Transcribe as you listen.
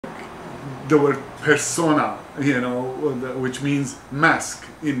the word persona, you know, which means mask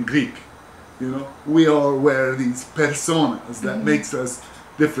in Greek. You know, we all wear these personas that makes us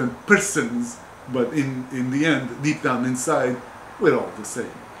different persons, but in the end, deep down inside, we're all the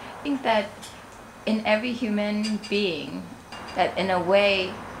same. I think that in every human being, that in a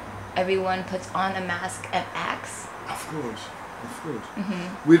way, everyone puts on a mask and acts. Of course, of course.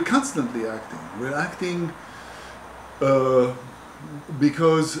 We're constantly acting. We're acting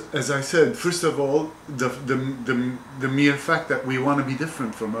because, as I said, first of all, the mere fact that we want to be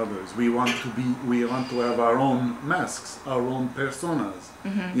different from others, we want to have our own masks, our own personas,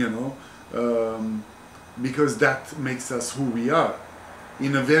 you know, because that makes us who we are,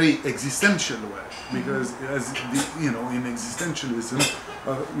 in a very existential way. Because you know, in existentialism,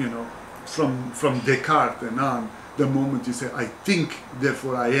 you know, from Descartes and on, the moment you say I think,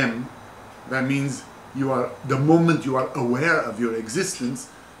 therefore I am, that means the moment you are aware of your existence,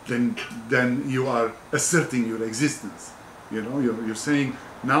 then you are asserting your existence. You know, you're saying,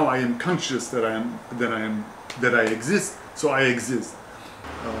 now I am conscious that I exist, so I exist.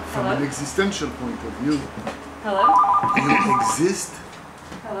 From an existential point of view, you exist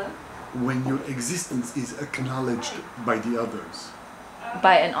when your existence is acknowledged by the others.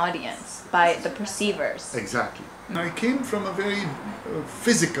 By an audience, by the perceivers. Exactly. I came from a very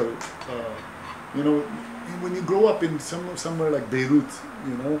physical, you know, when you grow up in somewhere like Beirut,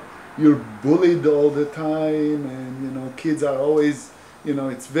 you know, you're bullied all the time, and you know, kids are always, you know,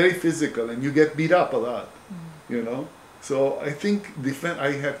 it's very physical, and you get beat up a lot, you know. So I think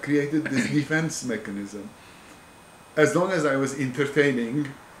I had created this defense mechanism. As long as I was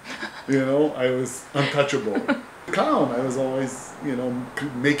entertaining, you know, I was untouchable. Clown, I was always, you know,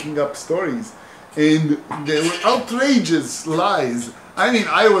 making up stories, and they were outrageous lies. I mean,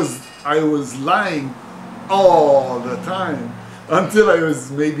 I was lying all the time until I was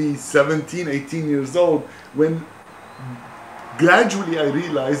maybe 17, 18 years old, when gradually I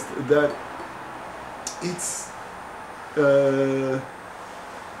realized that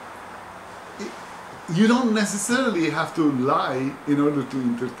you don't necessarily have to lie in order to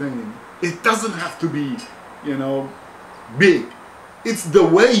entertain. It doesn't have to be, you know, big. It's the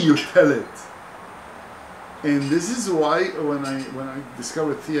way you tell it. And this is why when I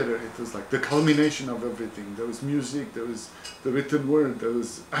discovered theater, it was like the culmination of everything. There was music, there was the written word, there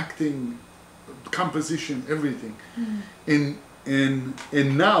was acting, composition, everything. And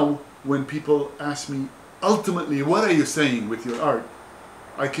now when people ask me, ultimately, what are you saying with your art?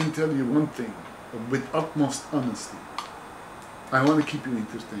 I can tell you one thing, with utmost honesty. I want to keep you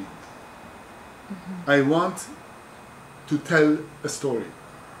entertained. I want to tell a story,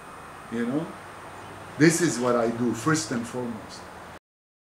 you know? This is what I do first and foremost.